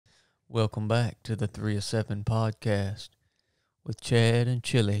Welcome back to the 3 of 7 podcast with Chad and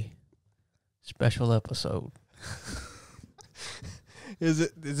Chili. Special episode.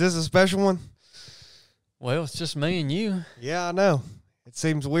 Is this a special one? Well, it's just me and you. Yeah, I know. It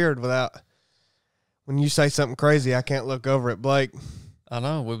seems weird when you say something crazy, I can't look over at Blake. I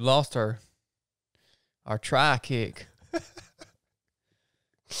know, we've lost our try kick.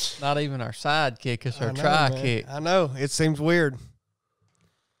 Not even our side kick, it's our try kick. I know. It seems weird.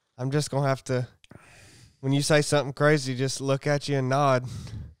 I'm just going to have to, when you say something crazy, just look at you and nod.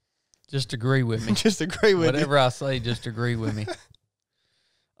 Just agree with me. Just agree with Whatever I say, just agree with me.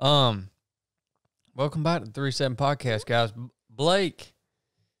 Welcome back to the 3 of 7 podcast, guys. Blake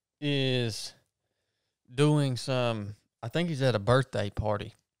is doing I think he's at a birthday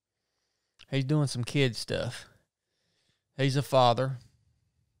party. He's doing some kid stuff. He's a father.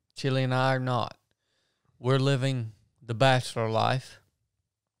 Chili and I are not. We're living the bachelor life.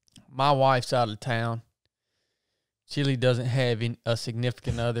 My wife's out of town. Chili doesn't have a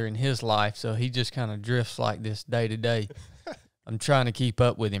significant other in his life, so he just kind of drifts like this day to day. I'm trying to keep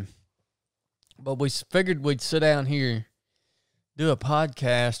up with him. But we figured we'd sit down here, do a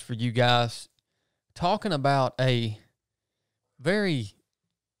podcast for you guys, talking about a very,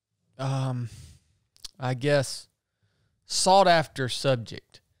 I guess, sought-after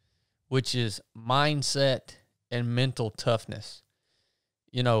subject, which is mindset and mental toughness.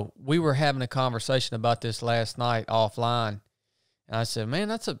 You know, we were having a conversation about this last night offline, and I said, man,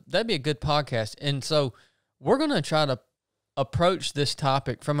 that'd be a good podcast. And so we're going to try to approach this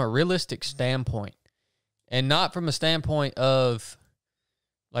topic from a realistic standpoint, and not from a standpoint of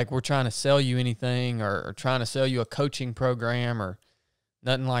like we're trying to sell you anything or trying to sell you a coaching program or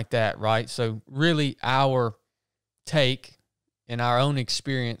nothing like that, right? So really our take and our own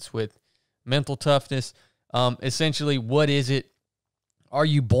experience with mental toughness, essentially, what is it? Are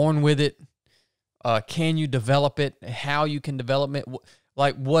you born with it? Can you develop it? How you can develop it?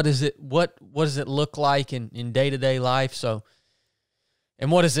 Like, what is it? What does it look like in day-to-day life? So, and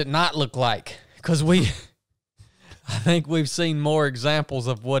what does it not look like? Because I think we've seen more examples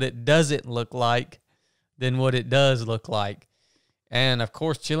of what it doesn't look like than what it does look like. And, of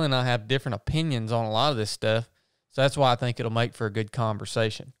course, Chili and I have different opinions on a lot of this stuff. So that's why I think it'll make for a good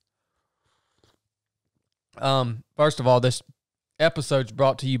conversation. First of all, this episode's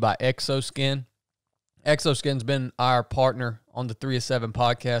brought to you by Xoskin. Xoskin's been our partner on the 3 of 7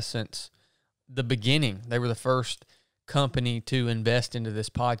 podcast since the beginning. They were the first company to invest into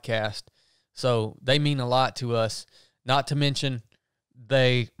this podcast. So they mean a lot to us. Not to mention,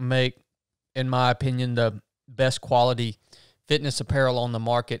 they make, in my opinion, the best quality fitness apparel on the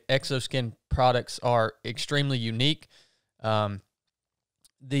market. Xoskin products are extremely unique.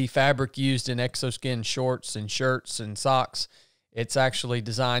 The fabric used in Xoskin shorts and shirts and socks, it's actually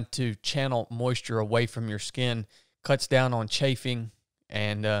designed to channel moisture away from your skin, cuts down on chafing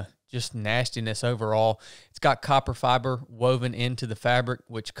and just nastiness overall. It's got copper fiber woven into the fabric,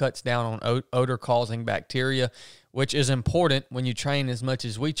 which cuts down on odor-causing bacteria, which is important when you train as much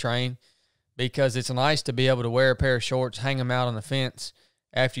as we train, because it's nice to be able to wear a pair of shorts, hang them out on the fence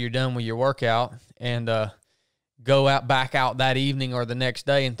after you're done with your workout, and go back out that evening or the next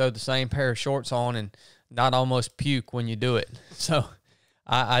day and throw the same pair of shorts on and not almost puke when you do it. So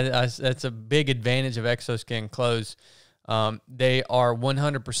that's a big advantage of Xoskin clothes. They are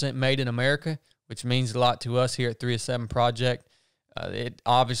 100% made in America, which means a lot to us here at 3 of 7 Project.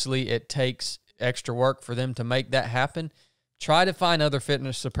 It takes extra work for them to make that happen. Try to find other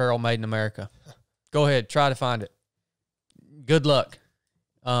fitness apparel made in America. Go ahead, try to find it. Good luck.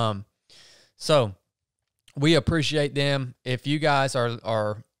 So we appreciate them. If you guys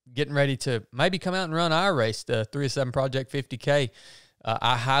are getting ready to maybe come out and run our race, the 3 of 7 Project 50K,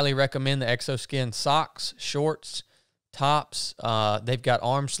 I highly recommend the Xoskin socks, shorts, tops. They've got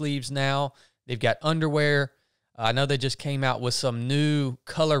arm sleeves now. They've got underwear. I know they just came out with some new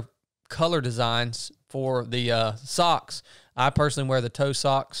color designs for the socks. I personally wear the toe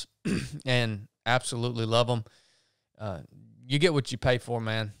socks and absolutely love them. You get what you pay for,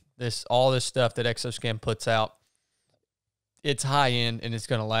 man. All this stuff that Xoskin puts out, it's high end and it's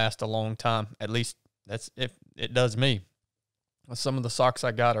going to last a long time. At least that's if it does me. Some of the socks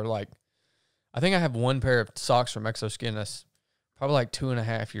I got are like, I think I have one pair of socks from Xoskin that's probably like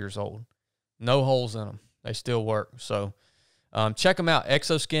 2.5 years old. No holes in them. They still work. So check them out,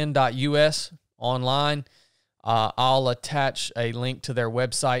 xoskin.us online. I'll attach a link to their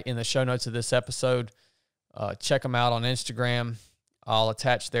website in the show notes of this episode. Check them out on Instagram. I'll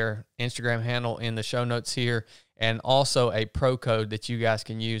attach their Instagram handle in the show notes here, and also a pro code that you guys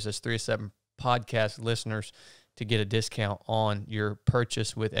can use as 3 of 7 podcast listeners to get a discount on your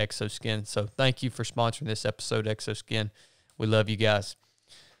purchase with Xoskin. So thank you for sponsoring this episode, Xoskin. We love you guys.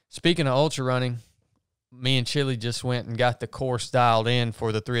 Speaking of ultra running, me and Chili just went and got the course dialed in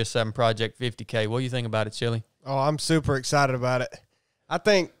for the 307 Project 50K. What do you think about it, Chili? Oh, I'm super excited about it. I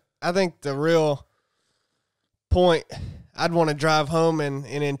think the real point I'd want to drive home and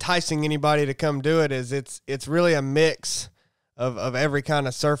enticing anybody to come do it is it's really a mix of every kind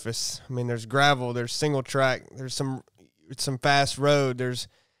of surface. I mean, there's gravel, there's single track, there's some fast road, there's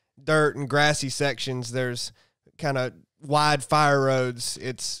dirt and grassy sections, there's kind of wide fire roads.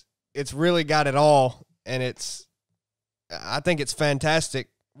 It's really got it all, and I think it's fantastic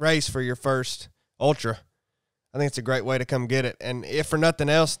race for your first ultra. I think it's a great way to come get it, and if for nothing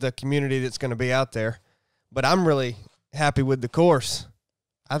else, the community that's going to be out there. But I'm really happy with the course.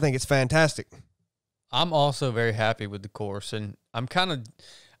 I think it's fantastic. I'm also very happy with the course, and I kind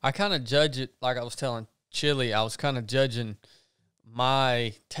of judge it like I was telling Chili. I was kind of judging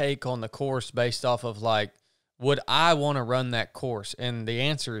my take on the course based off of like, would I want to run that course? And the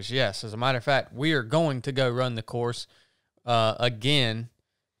answer is yes. As a matter of fact, we are going to go run the course again,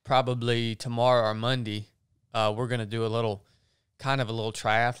 probably tomorrow or Monday. We're going to do a little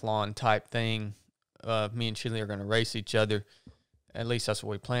triathlon type thing. Me and Chili are going to race each other. At least that's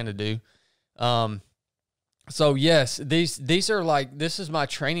what we plan to do. So yes, these are like, this is my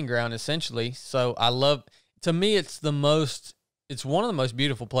training ground essentially. So to me, it's one of the most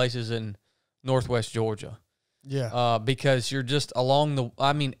beautiful places in Northwest Georgia. Yeah. Because you're just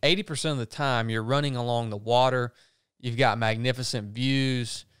 80% of the time you're running along the water. You've got magnificent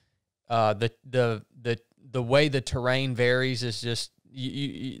views. The way the terrain varies is just,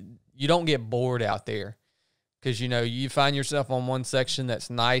 you don't get bored out there, because you find yourself on one section that's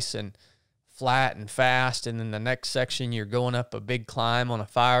nice and flat and fast, and then the next section you're going up a big climb on a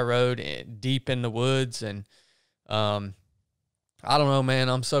fire road deep in the woods, and I don't know, man.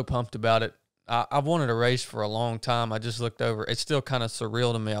 I'm so pumped about it. I've wanted a race for a long time. I just looked over. It's still kind of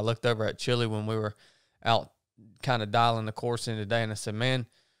surreal to me. I looked over at Chili when we were out kind of dialing the course in today, and I said, man,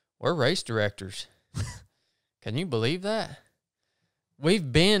 we're race directors. Can you believe that?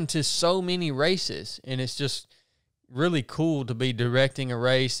 We've been to so many races, and it's just really cool to be directing a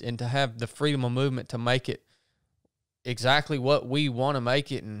race and to have the freedom of movement to make it exactly what we want to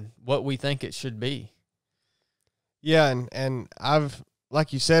make it and what we think it should be. Yeah, and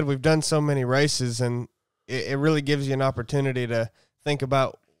like you said, we've done so many races, and it really gives you an opportunity to think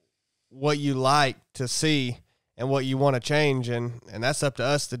about what you like to see and what you want to change, and that's up to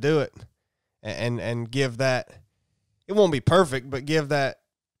us to do it and give that. It won't be perfect, but give that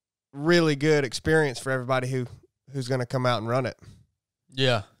really good experience for everybody who's going to come out and run it.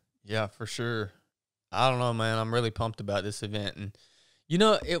 Yeah, for sure. I don't know, man. I'm really pumped about this event, and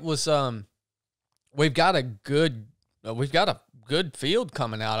it was we've got a good field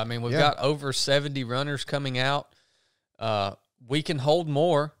coming out. I mean, we've got over 70 runners coming out. We can hold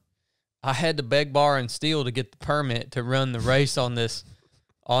more. I had to beg, borrow, and steal to get the permit to run the race on this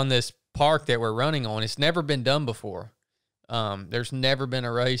park that we're running on. It's never been done before. There's never been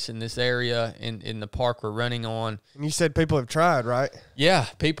a race in this area in the park we're running on. And you said people have tried, right? Yeah,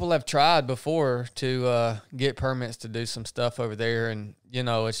 people have tried before to get permits to do some stuff over there. And,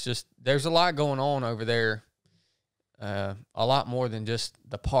 it's just, there's a lot going on over there. A lot more than just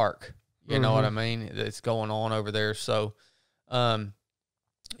the park. You know what I mean? It's going on over there. So,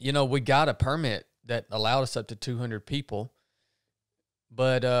 we got a permit that allowed us up to 200 people.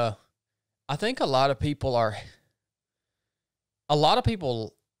 But I think a lot of people,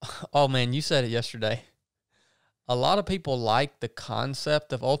 oh man, you said it yesterday. A lot of people like the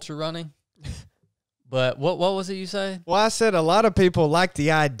concept of ultra running. But what was it you said? Well, I said a lot of people like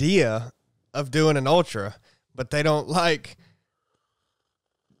the idea of doing an ultra, but they don't like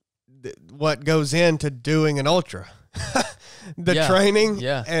what goes into doing an ultra. The training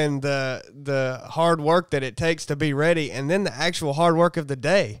and the hard work that it takes to be ready, and then the actual hard work of the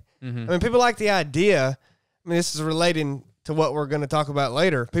day. I mean, people like the idea. I mean, this is relating to what we're going to talk about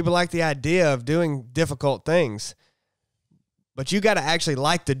later. People like the idea of doing difficult things, but you got to actually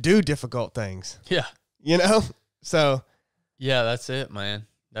like to do difficult things. Yeah. So. Yeah, that's it, man.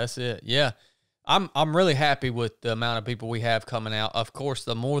 That's it. Yeah. I'm really happy with the amount of people we have coming out. Of course,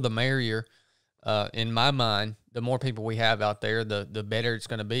 the more the merrier. In my mind, the more people we have out there, the better it's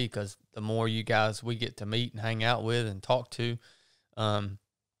going to be, because the more you guys we get to meet and hang out with and talk to.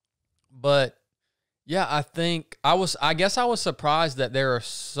 But yeah, I guess I was surprised that there are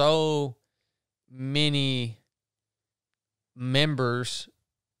so many members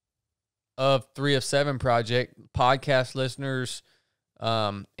of 307 Project, podcast listeners,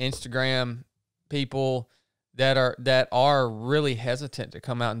 Instagram people, that are really hesitant to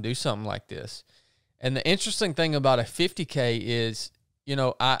come out and do something like this. And the interesting thing about a 50K is, you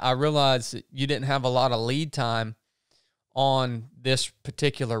know, I realized that you didn't have a lot of lead time on this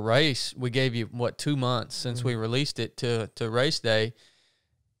particular race. We gave you, 2 months since we released it to race day.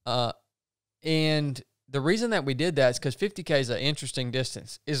 And the reason that we did that is because 50K is an interesting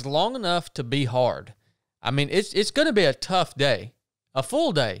distance. It's long enough to be hard. I mean, it's going to be a tough day, a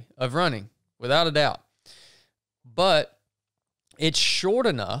full day of running, without a doubt. But it's short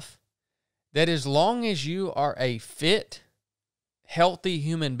enough that as long as you are a fit, healthy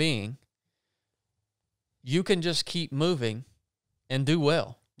human being, you can just keep moving and do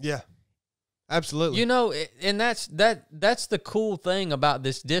well. Yeah, absolutely. You know, and that's the cool thing about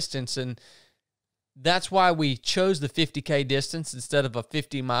this distance, and that's why we chose the 50K distance instead of a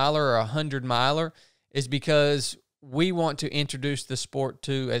 50-miler or a 100-miler, is because we want to introduce the sport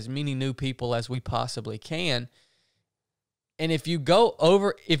to as many new people as we possibly can. And if you go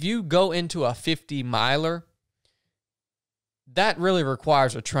into a 50-miler, that really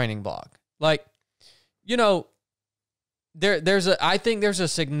requires a training block. Like, you know, I think there's a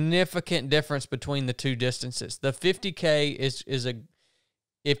significant difference between the two distances. The 50K is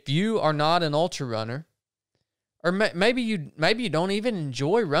if you are not an ultra runner, or maybe you don't even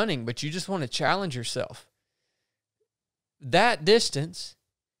enjoy running, but you just want to challenge yourself, that distance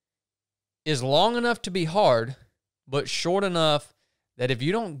is long enough to be hard, but short enough that if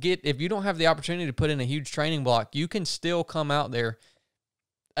you don't have the opportunity to put in a huge training block, you can still come out there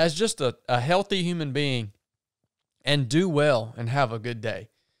as just a healthy human being and do well and have a good day.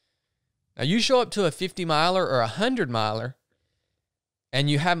 Now, you show up to a 50-miler or a 100-miler and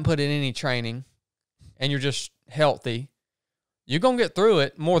you haven't put in any training and you're just healthy, you're going to get through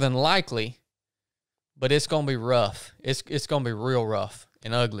it more than likely, but it's going to be rough. It's going to be real rough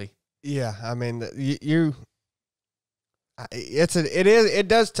and ugly. Yeah, I mean, I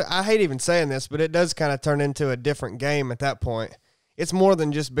hate even saying this, but it does kind of turn into a different game at that point. It's more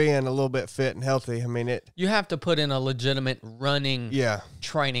than just being a little bit fit and healthy. I mean, you have to put in a legitimate running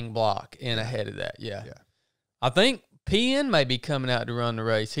training block in ahead of that. Yeah. I think PN may be coming out to run the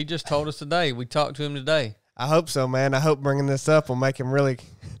race. He just told us today. We talked to him today. I hope so, man. I hope bringing this up will make him really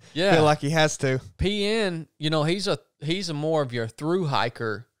feel like he has to. PN, you know, he's a more of your through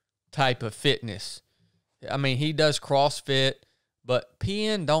hiker type of fitness. I mean, he does CrossFit, but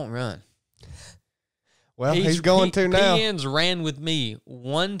PN don't run. Well, he's going to now. PN's ran with me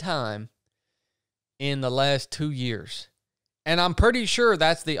one time in the last 2 years, and I'm pretty sure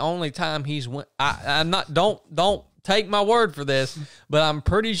that's the only time he's went. I'm not. Don't take my word for this, but I'm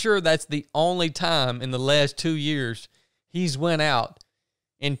pretty sure that's the only time in the last 2 years he's went out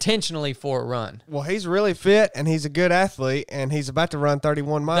intentionally for a run. Well, he's really fit, and he's a good athlete, and he's about to run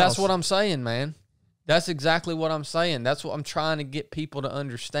 31 miles. That's what I'm saying, man. That's exactly what I'm saying. That's what I'm trying to get people to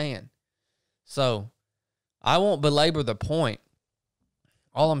understand. So I won't belabor the point.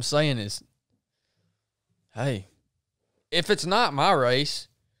 All I'm saying is, hey, if it's not my race,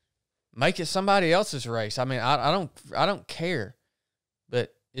 make it somebody else's race. I mean, I don't care,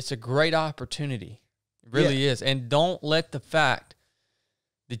 but it's a great opportunity. It really is. And don't let the fact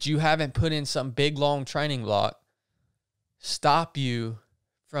that you haven't put in some big, long training block stop you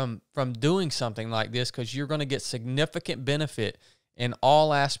from doing something like this, because you're going to get significant benefit in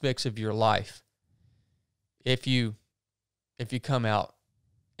all aspects of your life if you come out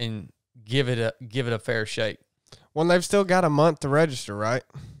and give it a fair shake. Well, they've still got a month to register, right?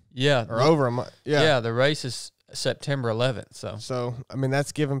 Yeah, or over a month. Yeah, the race is September 11th. So I mean,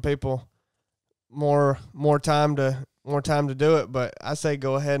 that's giving people more time to do it. But I say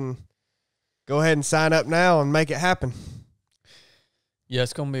go ahead and sign up now and make it happen. Yeah,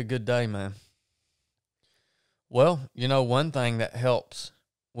 it's gonna be a good day, man. Well, you know, one thing that helps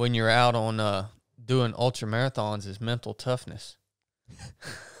when you're out on doing ultra marathons is mental toughness.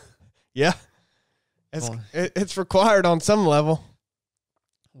 Yeah, it's required on some level.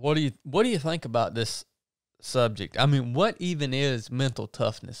 What do you think about this subject? I mean, what even is mental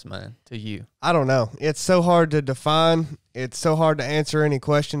toughness, man, to you? I don't know. It's so hard to define. It's so hard to answer any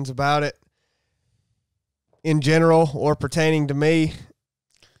questions about it in general or pertaining to me.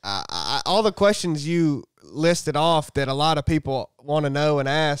 All the questions you listed off that a lot of people want to know and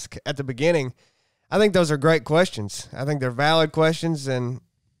ask at the beginning, I think those are great questions. I think they're valid questions, and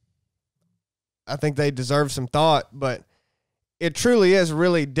I think they deserve some thought, but it truly is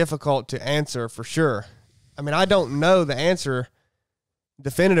really difficult to answer for sure. I mean, I don't know the answer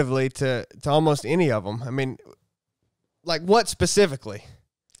definitively to almost any of them. I mean, like what specifically?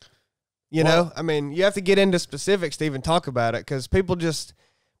 You know, I mean, you have to get into specifics to even talk about it, because people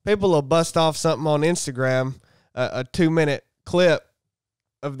People will bust off something on Instagram, a 2-minute clip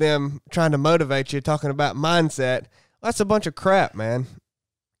of them trying to motivate you, talking about mindset. That's a bunch of crap, man.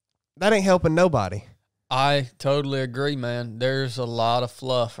 That ain't helping nobody. I totally agree, man. There's a lot of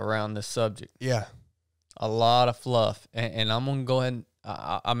fluff around this subject. Yeah. A lot of fluff. And I'm going to go ahead and,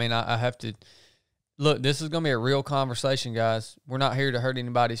 I have to, look, this is going to be a real conversation, guys. We're not here to hurt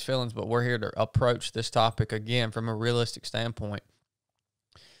anybody's feelings, but we're here to approach this topic, again, from a realistic standpoint.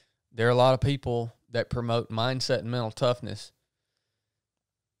 There are a lot of people that promote mindset and mental toughness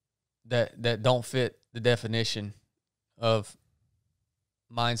that don't fit the definition of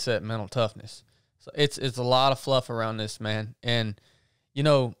mindset and mental toughness. So it's a lot of fluff around this, man. And, you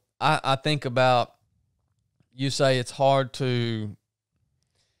know, I think about, you say it's hard to,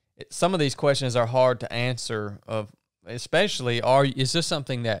 some of these questions are hard to answer, especially, is this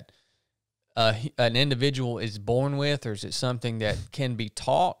something that an individual is born with, or is it something that can be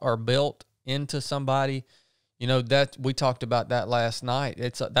taught or built into somebody? You know, that we talked about that last night.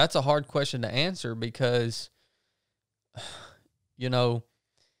 That's a hard question to answer because, you know,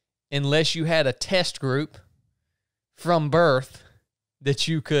 unless you had a test group from birth that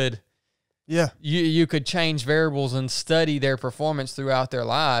you could, you could change variables and study their performance throughout their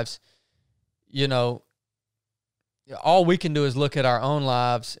lives, you know, all we can do is look at our own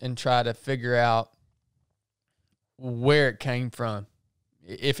lives and try to figure out where it came from,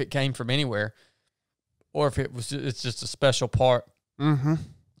 if it came from anywhere, or if it's just a special part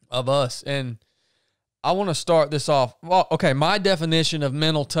of us. And I want to start this off. Well, okay, my definition of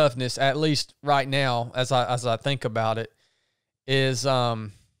mental toughness, at least right now, as I think about it, is a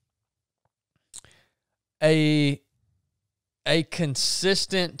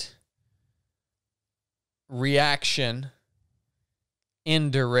consistent reaction in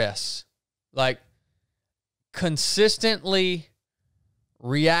duress, like consistently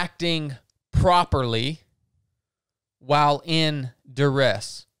reacting properly while in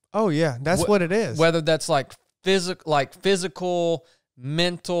duress. Oh yeah, that's what it is. Whether that's like physical,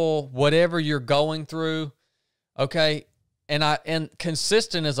 mental, whatever you're going through, okay? And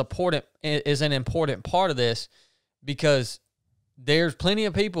consistent is an important part of this, because there's plenty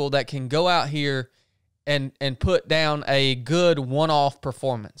of people that can go out here and put down a good one-off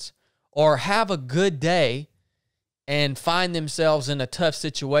performance, or have a good day and find themselves in a tough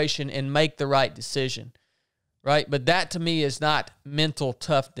situation and make the right decision, right? But that, to me, is not mental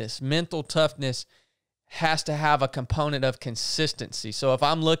toughness. Mental toughness has to have a component of consistency. So if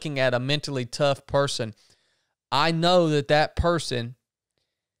I'm looking at a mentally tough person, I know that person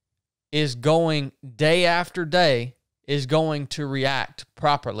is going, day after day, is going to react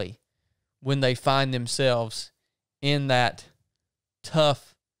properly when they find themselves in that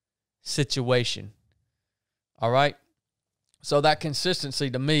tough situation. All right? So that consistency,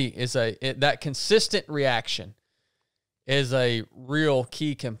 to me, is that consistent reaction is a real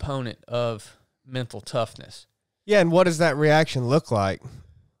key component of mental toughness. Yeah, and what does that reaction look like?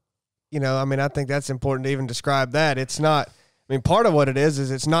 You know, I mean, I think that's important to even describe that. It's not, I mean, part of what it is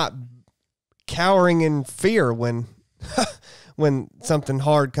it's not cowering in fear when when something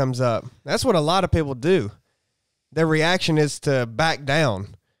hard comes up. That's what a lot of people do. Their reaction is to back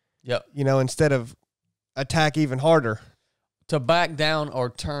down. Yep. You know, instead of attack even harder. To back down or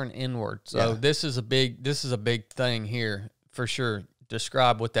turn inward. So Yeah. this is a big thing here for sure.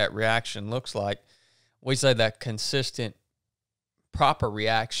 Describe what that reaction looks like. We say that consistent, proper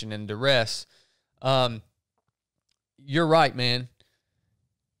reaction in duress. You're right, man.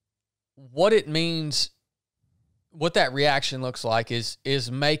 What it means, what that reaction looks like is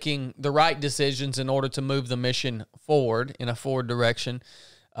making the right decisions in order to move the mission forward in a forward direction.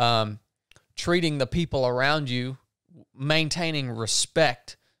 Treating the people around you, maintaining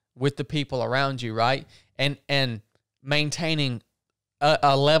respect with the people around you, right? And maintaining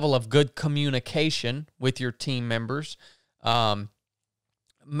a level of good communication with your team members.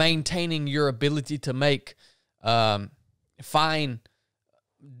 Maintaining your ability to make fine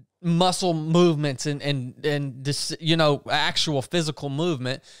muscle movements and this, you know, actual physical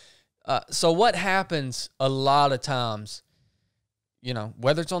movement. So what happens a lot of times, you know,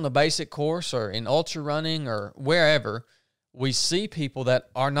 whether it's on the basic course or in ultra running or wherever, we see people that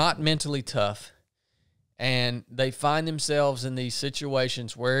are not mentally tough, and they find themselves in these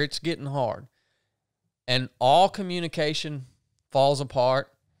situations where it's getting hard, and all communication falls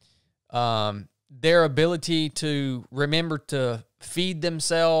apart. Their ability to remember to feed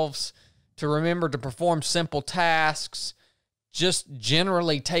themselves, to remember to perform simple tasks, just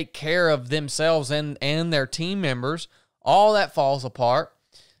generally take care of themselves and their team members, all that falls apart.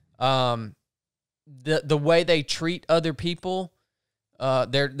 The way they treat other people,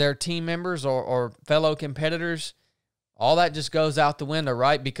 their team members or fellow competitors, all that just goes out the window,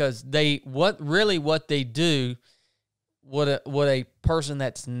 right? Because what they do, what a person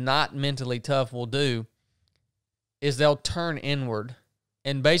that's not mentally tough will do is they'll turn inward,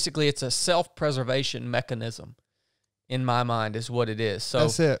 and basically it's a self-preservation mechanism. In my mind, is what it is. So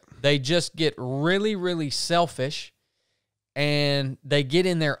that's it. They just get really, really selfish, and they get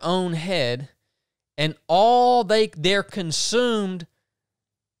in their own head, and they're consumed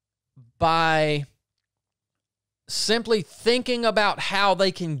by simply thinking about how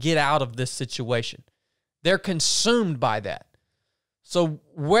they can get out of this situation. They're consumed by that. So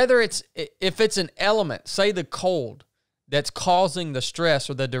if it's an element, say the cold, that's causing the stress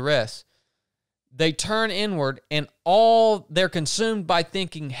or the duress, they turn inward, and they're consumed by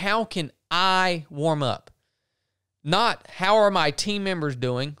thinking, how can I warm up? Not how are my team members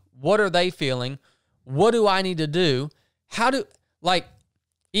doing? What are they feeling? What do I need to do? How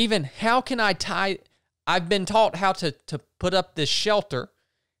can I tie? I've been taught how to put up this shelter.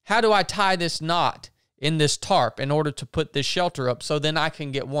 How do I tie this knot in this tarp in order to put this shelter up so then I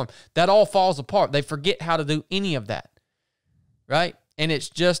can get warm? That all falls apart. They forget how to do any of that, right? And it's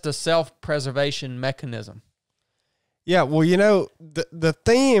just a self-preservation mechanism. Yeah, well, the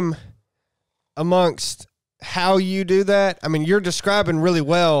theme amongst how you do that, I mean, you're describing really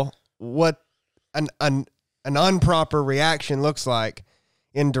well what an improper reaction looks like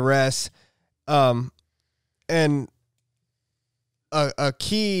in duress. And a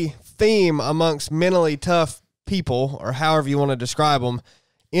key theme amongst mentally tough people, or however you want to describe them,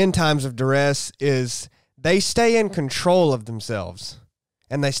 in times of duress is they stay in control of themselves.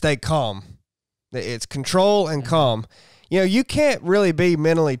 And they stay calm. It's control and calm. You can't really be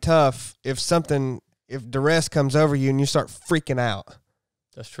mentally tough if duress comes over you and you start freaking out.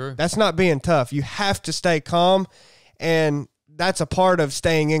 That's true. That's not being tough. You have to stay calm, and that's a part of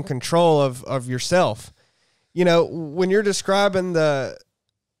staying in control of yourself. When you're describing the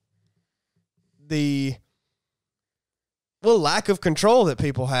lack of control that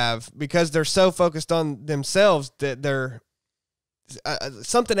people have because they're so focused on themselves that they're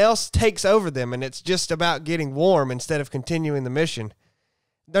something else takes over them, and it's just about getting warm instead of continuing the mission.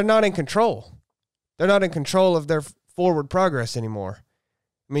 They're not in control. They're not in control of their forward progress anymore.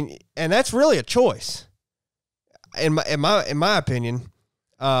 I mean, and that's really a choice, in my opinion.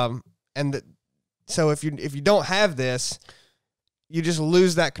 So if you don't have this, you just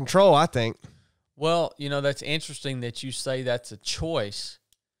lose that control, I think. Well, that's interesting that you say that's a choice,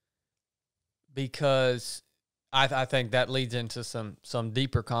 because I think that leads into some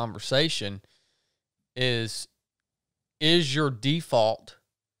deeper conversation. Is your default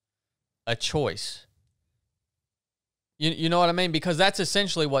a choice? You know what I mean? Because that's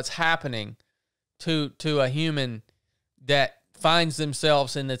essentially what's happening to a human that finds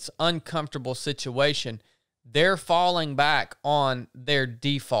themselves in this uncomfortable situation. They're falling back on their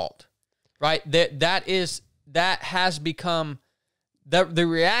default, right? That has become. The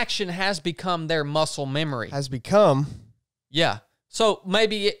reaction has become their muscle memory. Has become. Yeah. So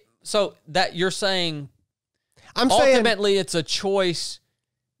that you're saying, ultimately it's a choice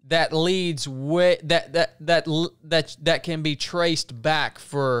that leads that can be traced back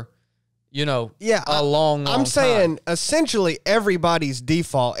for, a long I'm saying time. Essentially everybody's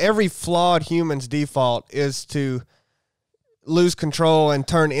default, every flawed human's default is to lose control and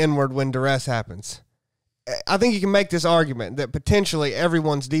turn inward when duress happens. I think you can make this argument that potentially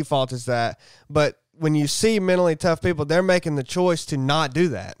everyone's default is that, but when you see mentally tough people, they're making the choice to not do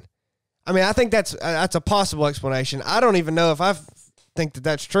that. I mean, I think that's a possible explanation. I don't even know if I think that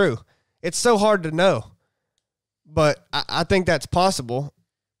that's true. It's so hard to know, but I think that's possible.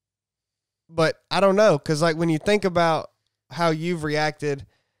 But I don't know, because when you think about how you've reacted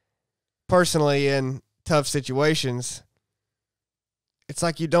personally in tough situations, it's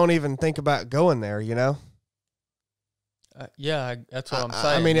like you don't even think about going there, Yeah, that's what I'm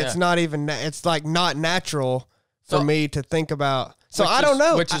saying. I mean, it's not even. It's not natural for me to think about. So I don't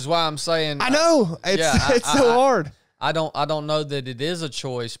know. Which is why I'm saying. I know it's so hard. I don't know that it is a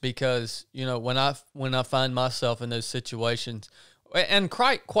choice, because when I find myself in those situations, and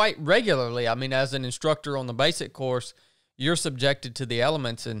quite regularly. I mean, as an instructor on the basic course, you're subjected to the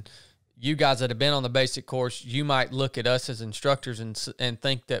elements, and you guys that have been on the basic course, you might look at us as instructors and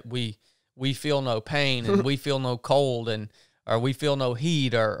think that we feel no pain and we feel no cold or we feel no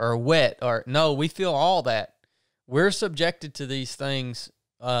heat or wet, or no, we feel all that. We're subjected to these things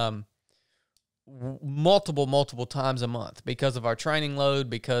multiple times a month because of our training load,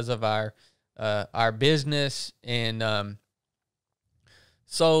 because of our business. And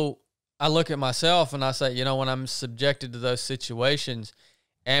so I look at myself and I say, when I'm subjected to those situations,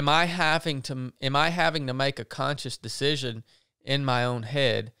 am I having to make a conscious decision in my own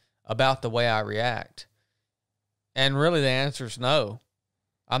head about the way I react? And really the answer is no.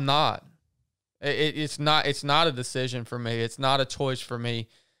 I'm not. It's not a decision for me. It's not a choice for me.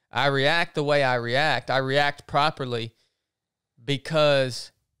 I react the way I react. I react properly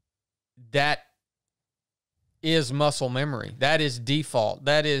because that is muscle memory. That is default.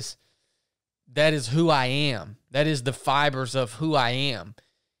 That is who I am. That is the fibers of who I am.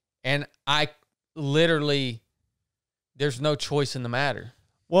 And I literally, there's no choice in the matter.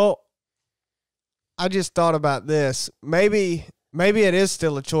 Well, I just thought about this. Maybe it is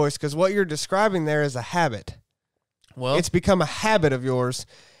still a choice, because what you're describing there is a habit. Well, it's become a habit of yours.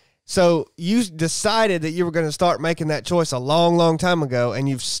 So you decided that you were going to start making that choice a long, long time ago, and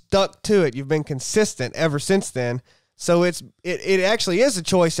you've stuck to it. You've been consistent ever since then. So it actually is a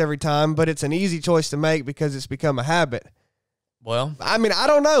choice every time, but it's an easy choice to make because it's become a habit. Well, I mean, I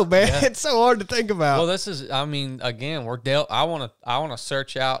don't know, man. Yeah. It's so hard to think about. Well, this is, again, I want to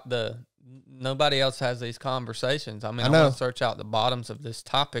search out nobody else has these conversations. I want to search out the bottoms of this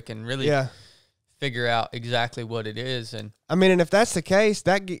topic and really figure out exactly what it is. And and if that's the case,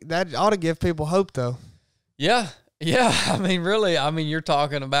 that ought to give people hope, though. Yeah. Yeah. Really, you're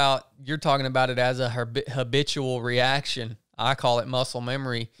talking about it as a habitual reaction. I call it muscle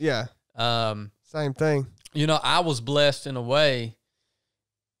memory. Yeah. Same thing. I was blessed in a way.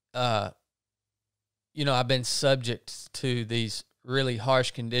 I've been subject to these really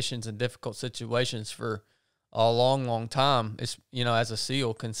harsh conditions and difficult situations for a long, long time. It's, as a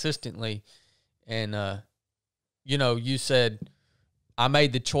SEAL consistently. And, you said I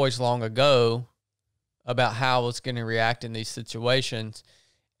made the choice long ago about how I was going to react in these situations.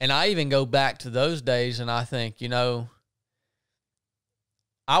 And I even go back to those days and I think,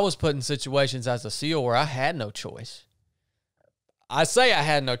 I was put in situations as a SEAL where I had no choice. I say I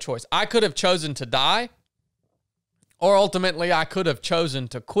had no choice. I could have chosen to die, or ultimately I could have chosen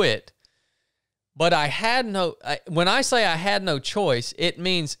to quit. But when I say I had no choice, it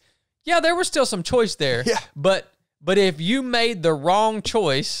means, there was still some choice there. Yeah. But if you made the wrong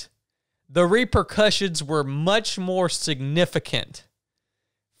choice, the repercussions were much more significant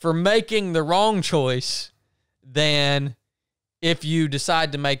for making the wrong choice than if you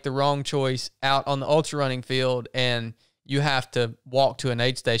decide to make the wrong choice out on the ultra running field and you have to walk to an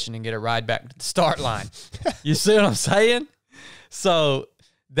aid station and get a ride back to the start line. You see what I'm saying? So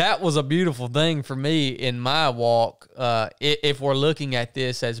that was a beautiful thing for me in my walk. If we're looking at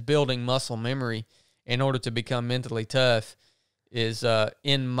this as building muscle memory in order to become mentally tough, is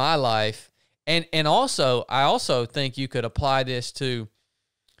in my life. And also, I also think you could apply this to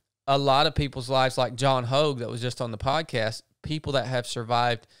a lot of people's lives, like John Hogue that was just on the podcast, people that have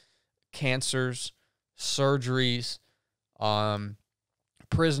survived cancers, surgeries,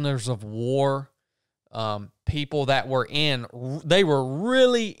 prisoners of war, people that were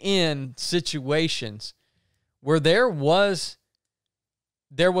really in situations where there was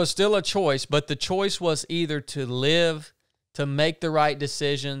still a choice, but the choice was either to live, to make the right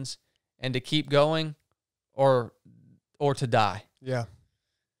decisions, and to keep going, or to die. Yeah.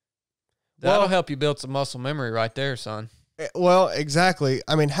 That'll help you build some muscle memory right there, son. Well, exactly.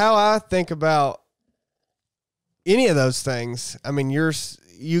 How I think about any of those things,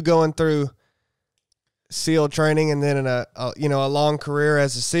 you going through SEAL training and then in a long career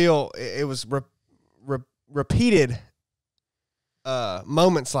as a SEAL, it was repeated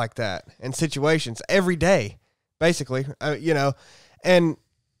moments like that and situations every day, basically, and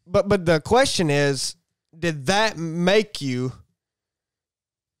but the question is, did that make you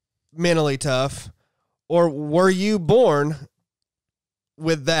mentally tough, or were you born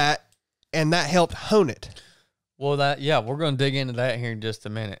with that and that helped hone it? Well, we're going to dig into that here in just a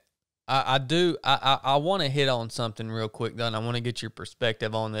minute. I want to hit on something real quick, though, and I want to get your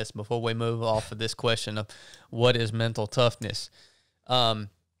perspective on this before we move off of this question of what is mental toughness. The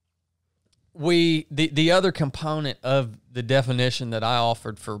other component of the definition that I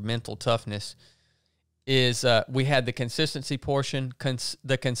offered for mental toughness is we had the consistency portion,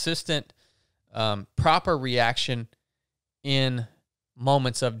 the consistent, proper reaction in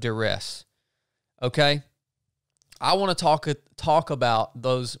moments of duress. Okay? I want to talk about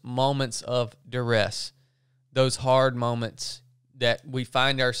those moments of duress, those hard moments that we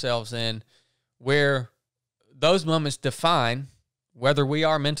find ourselves in, where those moments define whether we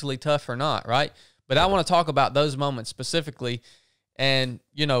are mentally tough or not, right? But I want to talk about those moments specifically, and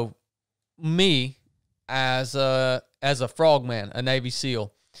me as a frogman, a Navy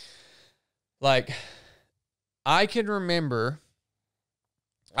SEAL, like I can remember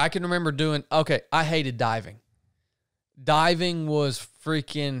I can remember doing, okay, I hated diving. Diving was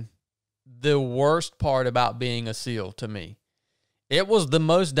freaking the worst part about being a SEAL to me. It was the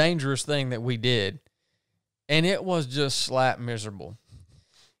most dangerous thing that we did, and it was just slap miserable.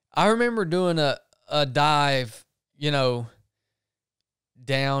 I remember doing a dive, you know,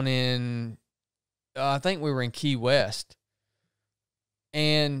 down in, I think we were in Key West,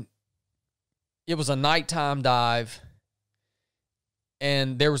 and it was a nighttime dive,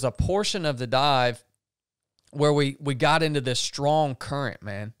 and there was a portion of the dive where we got into this strong current,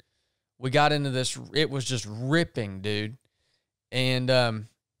 man. We got into this, it was just ripping, dude. And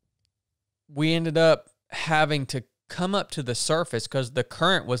we ended up having to come up to the surface because the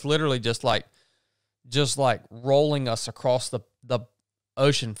current was literally just like rolling us across the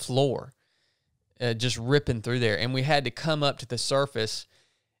ocean floor, just ripping through there. And we had to come up to the surface,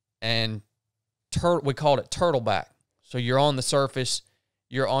 and we called it turtleback. So you're on the surface,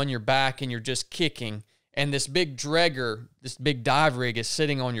 you're on your back, and you're just kicking. And this big dregger, this big dive rig is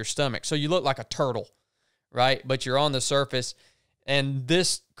sitting on your stomach. So you look like a turtle, right? But you're on the surface, and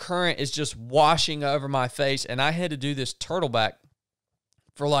this current is just washing over my face. And I had to do this turtleback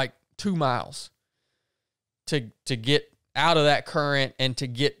for like 2 miles to get out of that current and to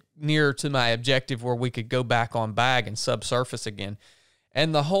get nearer to my objective where we could go back on bag and subsurface again.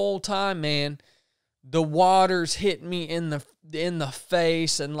 And the whole time, man, the water's hitting me in the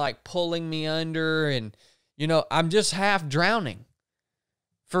face and like pulling me under, and you know, I'm just half drowning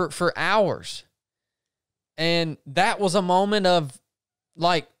for hours. And that was a moment of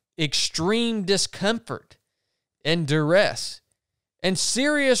like extreme discomfort and duress and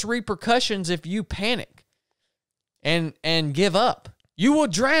serious repercussions if you panic and give up. You will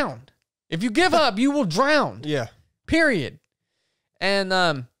drown. If you give up, you will drown. Yeah. Period.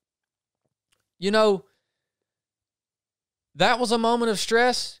 And you know, that was a moment of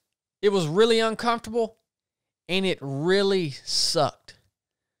stress. It was really uncomfortable, and it really sucked.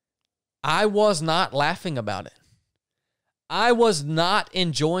 I was not laughing about it. I was not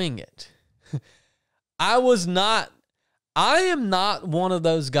enjoying it. I am not one of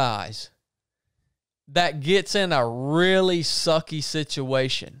those guys that gets in a really sucky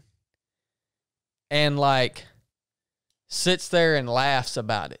situation and like sits there and laughs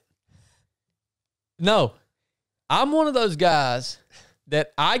about it. No, I'm one of those guys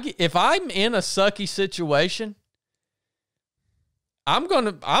that if I'm in a sucky situation, I'm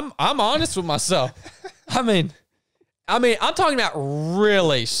honest with myself. I mean, I'm talking about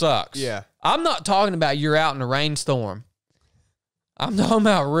really sucks. Yeah. I'm not talking about you're out in a rainstorm. I'm talking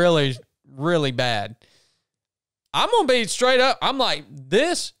about really, really bad. I'm going to be straight up. I'm like,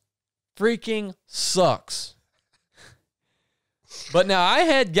 this freaking sucks. But now I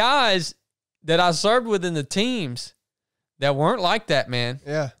had guys that I served with in the teams that weren't like that, man.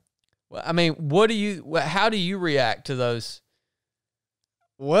 Yeah. Well, I mean, how do you react to those?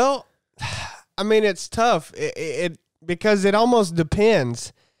 Well, I mean, it's tough. It because it almost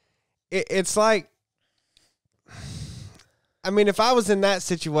depends. It's like, I mean, if I was in that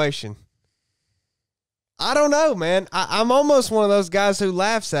situation, I don't know, man. I'm almost one of those guys who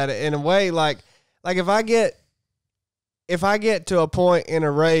laughs at it in a way. Like if I get to a point in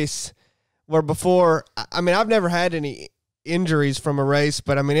a race where before, I mean, I've never had any injuries from a race,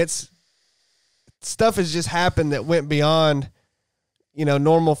 but I mean, stuff has just happened that went beyond, you know,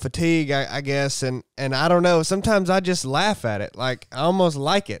 normal fatigue, I guess. And I don't know, sometimes I just laugh at it. Like I almost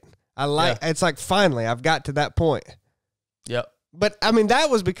like it. It's like, finally, I've got to that point. Yep. But I mean, that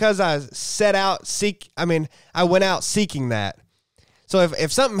was because I went out seeking that. So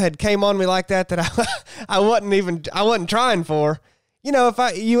if something had came on me like that I wasn't trying for, you know,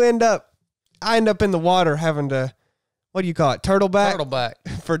 I end up in the water having to, what do you call it? Turtleback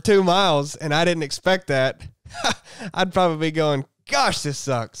for 2 miles. And I didn't expect that. I'd probably be going, gosh, this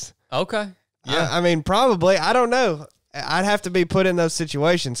sucks. Okay. Yeah. I mean, probably, I don't know. I'd have to be put in those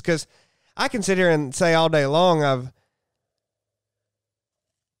situations because I can sit here and say all day long, I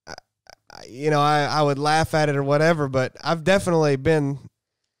would laugh at it or whatever, but I've definitely been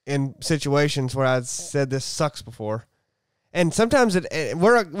in situations where I've said this sucks before. And sometimes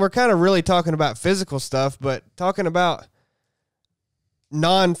we're kind of really talking about physical stuff, but talking about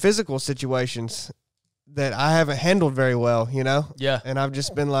non-physical situations that I haven't handled very well, you know? Yeah. And I've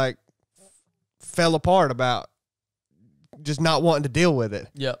just been like, fell apart about just not wanting to deal with it.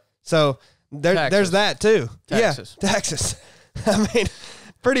 Yep. So there's that too. Taxes. Yeah, taxes. I mean,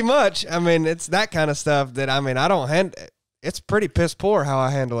 pretty much. I mean, it's that kind of stuff that, I mean, I don't handle. It's pretty piss poor how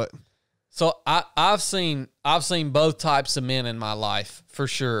I handle it. So I've seen both types of men in my life for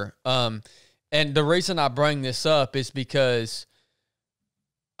sure. And the reason I bring this up is because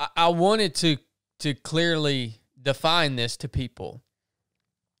I wanted to clearly define this to people.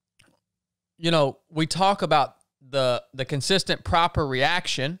 You know, we talk about the consistent proper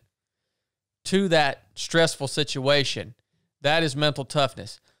reaction to that stressful situation. That is mental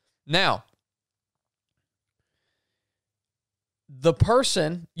toughness. Now, the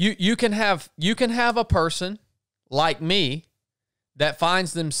person, you can have a person like me that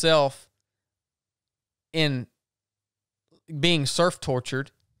finds themselves in being surf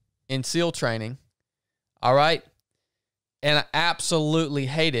tortured in SEAL training, all right? And I absolutely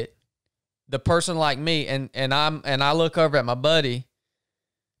hate it. The person like me, and I look over at my buddy,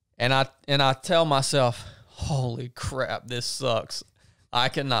 and I tell myself, holy crap, this sucks. I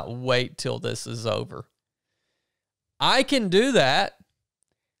cannot wait till this is over. I can do that,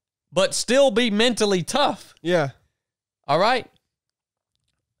 but still be mentally tough. Yeah. All right?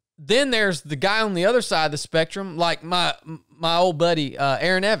 Then there's the guy on the other side of the spectrum, like my old buddy,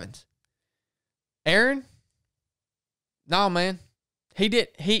 Aaron Evans. Aaron? No, man.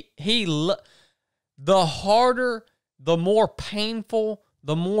 The harder, the more painful,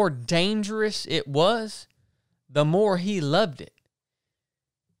 the more dangerous it was, the more he loved it.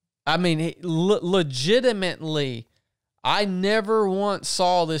 I mean, legitimately, I never once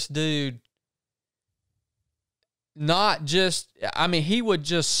saw this dude not just, I mean, he would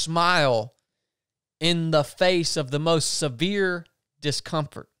just smile in the face of the most severe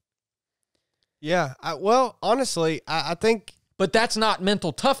discomfort. Yeah. Well, honestly, I think. But that's not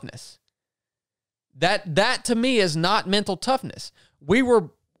mental toughness. That to me is not mental toughness. We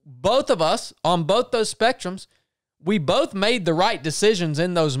were, both of us, on both those spectrums, we both made the right decisions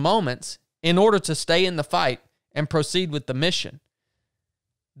in those moments in order to stay in the fight and proceed with the mission.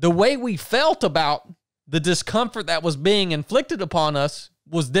 The way we felt about the discomfort that was being inflicted upon us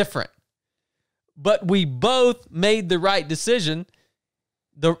was different. But we both made the right decision,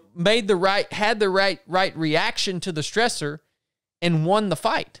 had the right reaction to the stressor, and won the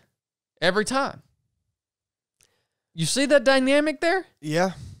fight every time. You see that dynamic there?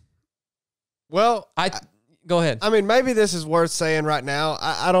 Yeah. Well, go ahead. I mean, maybe this is worth saying right now.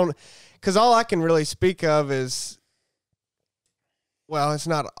 I don't, because all I can really speak of is, well, it's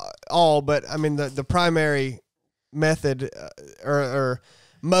not all, but I mean, the primary method or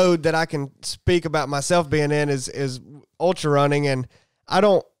mode that I can speak about myself being in is ultra running. And I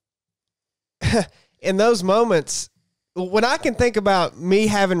don't, in those moments, when I can think about me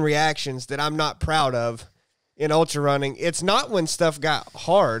having reactions that I'm not proud of in ultra running, it's not when stuff got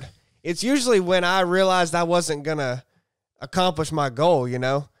hard. It's usually when I realized I wasn't going to accomplish my goal, you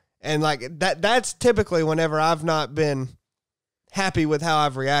know? And like that's typically whenever I've not been happy with how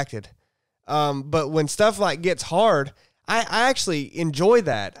I've reacted. But when stuff like gets hard, I actually enjoy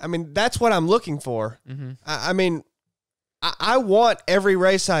that. I mean, that's what I'm looking for. Mm-hmm. I mean, I want every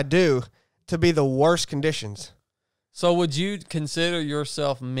race I do to be the worst conditions. So would you consider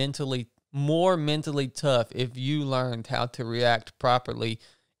yourself more mentally tough if you learned how to react properly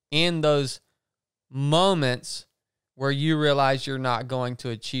in those moments where you realize you're not going to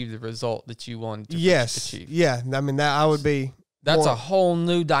achieve the result that you wanted to achieve? Yeah. I mean, that I would be. That's a whole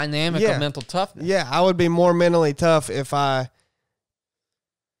new dynamic of mental toughness. Yeah, I would be more mentally tough if I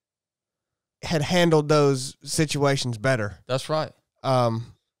had handled those situations better. That's right.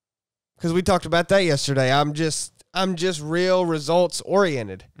 Because we talked about that yesterday. I'm just real results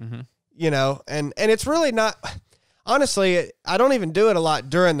oriented. Mm-hmm. You know, and it's really not. Honestly, I don't even do it a lot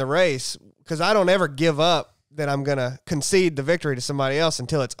during the race because I don't ever give up that I'm gonna concede the victory to somebody else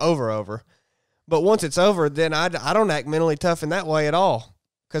until it's over. But once it's over, then I don't act mentally tough in that way at all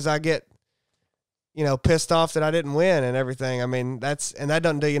because I get, you know, pissed off that I didn't win and everything. I mean, that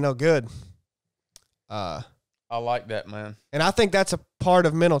doesn't do you no good. I like that, man. And I think that's a part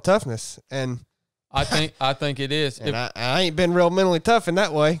of mental toughness. And I think it is. And I ain't been real mentally tough in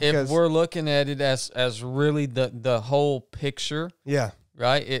that way. If we're looking at it as really the whole picture, yeah,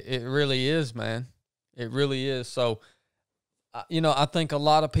 right? It really is, man. It really is. So, you know, I think a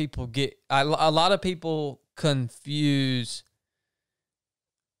lot of people confuse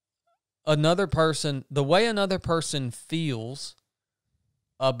the way another person feels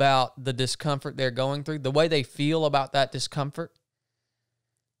about the discomfort they're going through, the way they feel about that discomfort.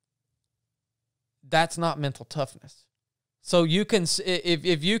 That's not mental toughness. So you can,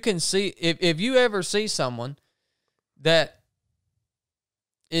 if you ever see someone that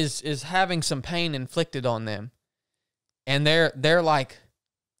is having some pain inflicted on them, and they're like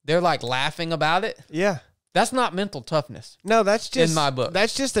laughing about it. Yeah, that's not mental toughness. No, that's just in my book.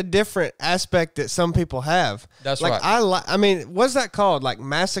 That's just a different aspect that some people have. That's like, right. I mean, what's that called? Like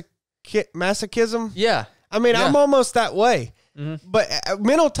masochism? Yeah. I mean, yeah. I'm almost that way. But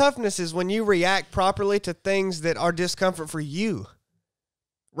mental toughness is when you react properly to things that are discomfort for you,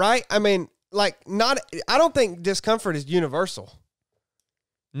 right? I mean, like, I don't think discomfort is universal.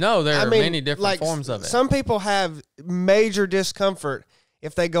 No, there are many different forms of it. Some people have major discomfort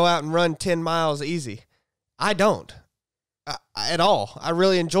if they go out and run 10 miles easy. I don't at all. I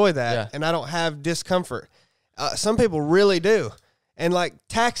really enjoy that, and I don't have discomfort. Some people really do. And like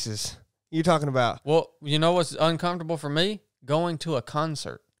taxes, you're talking about. Well, you know what's uncomfortable for me? Going to a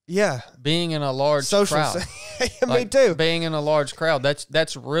concert. Yeah. Being in a large crowd. Me too. Being in a large crowd.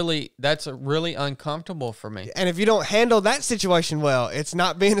 That's really uncomfortable for me. And if you don't handle that situation well, it's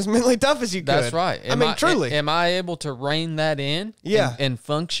not being as mentally tough as you could. That's right. Truly. Am I able to rein that in? Yeah. And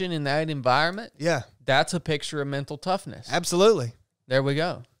function in that environment? Yeah. That's a picture of mental toughness. Absolutely. There we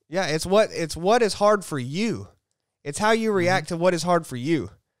go. Yeah, it's what is hard for you. It's how you react to what is hard for you.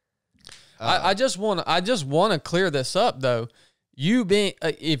 I just want to clear this up though. You being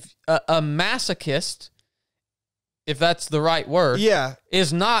if a masochist, if that's the right word,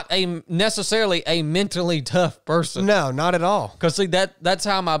 is not necessarily a mentally tough person. No, not at all. Because see that's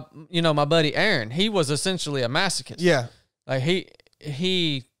how my buddy Aaron, he was essentially a masochist. Yeah, like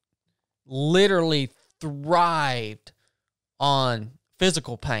he literally thrived on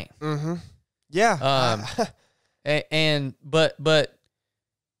physical pain. Mm-hmm. Yeah. But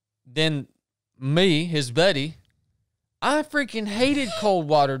then me, his buddy, I freaking hated cold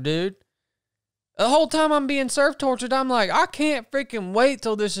water, dude. The whole time I'm being surf tortured, I'm like, I can't freaking wait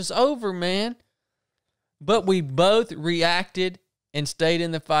till this is over, man. But we both reacted and stayed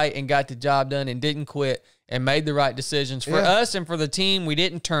in the fight and got the job done and didn't quit and made the right decisions for us and for the team. We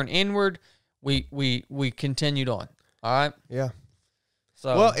didn't turn inward. We continued on. All right? Yeah.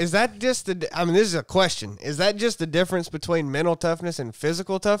 So, well, is that just this is a question. Is that just the difference between mental toughness and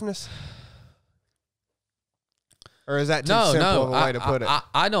physical toughness? Or is that too simple of a way to put it?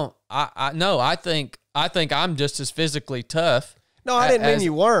 I think I'm just as physically tough. No, I didn't mean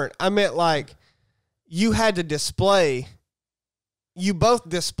you weren't. I meant like you had to display. You both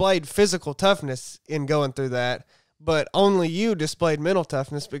displayed physical toughness in going through that, but only you displayed mental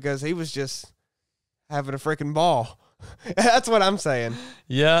toughness because he was just having a freaking ball. That's what I'm saying.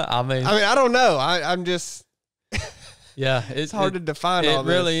 Yeah, I mean, I don't know. I'm just. Yeah, it's hard to define. All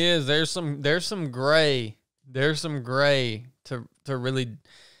this. It really is. There's some gray. There's some gray to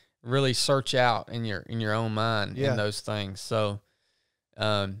really search out in your own mind in those things. So,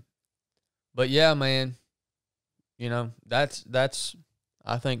 but yeah, man, that's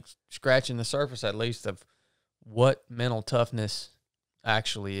I think scratching the surface at least of what mental toughness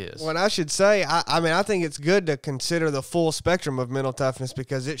actually is. What I should say, I think it's good to consider the full spectrum of mental toughness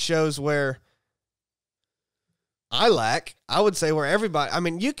because it shows where I lack. I would say where everybody. I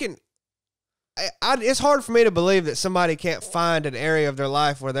mean, you can. It's hard for me to believe that somebody can't find an area of their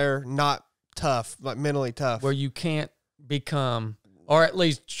life where they're not tough, like mentally tough. Where you can't become, or at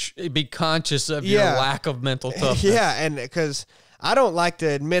least be conscious of your lack of mental toughness. Yeah, and because I don't like to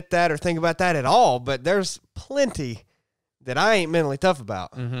admit that or think about that at all, but there's plenty that I ain't mentally tough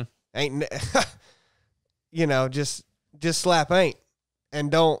about. Mm-hmm. Just slap ain't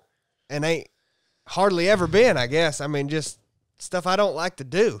and ain't hardly ever been, I guess. I mean, just stuff I don't like to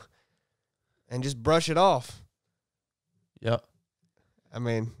do. And just brush it off. Yep. I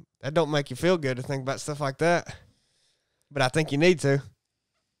mean, that don't make you feel good to think about stuff like that. But I think you need to.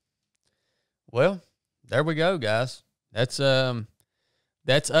 Well, there we go, guys. That's us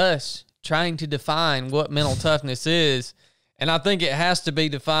trying to define what mental toughness is. And I think it has to be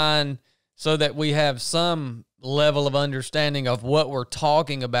defined so that we have some level of understanding of what we're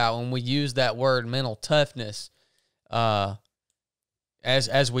talking about when we use that word mental toughness.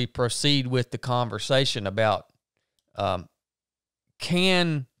 As we proceed with the conversation about and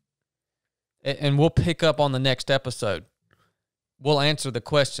we'll pick up on the next episode. We'll answer the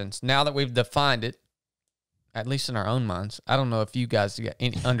questions now that we've defined it, at least in our own minds. I don't know if you guys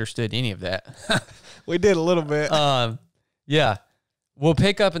understood any of that. We did a little bit. Yeah. We'll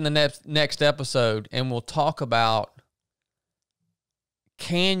pick up in the next episode and we'll talk about,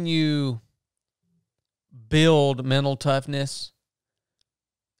 can you build mental toughness?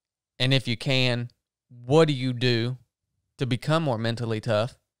 And if you can, what do you do to become more mentally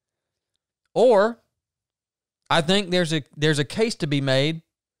tough? Or I think there's a case to be made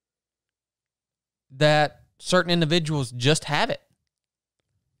that certain individuals just have it.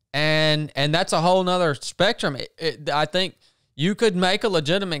 And that's a whole nother spectrum. I think you could make a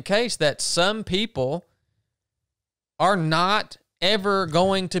legitimate case that some people are not ever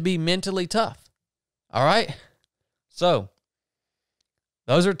going to be mentally tough. All right? So,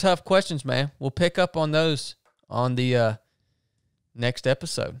 those are tough questions, man. We'll pick up on those on the next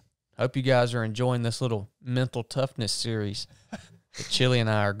episode. Hope you guys are enjoying this little mental toughness series that Chili and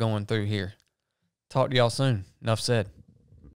I are going through here. Talk to y'all soon. Enough said.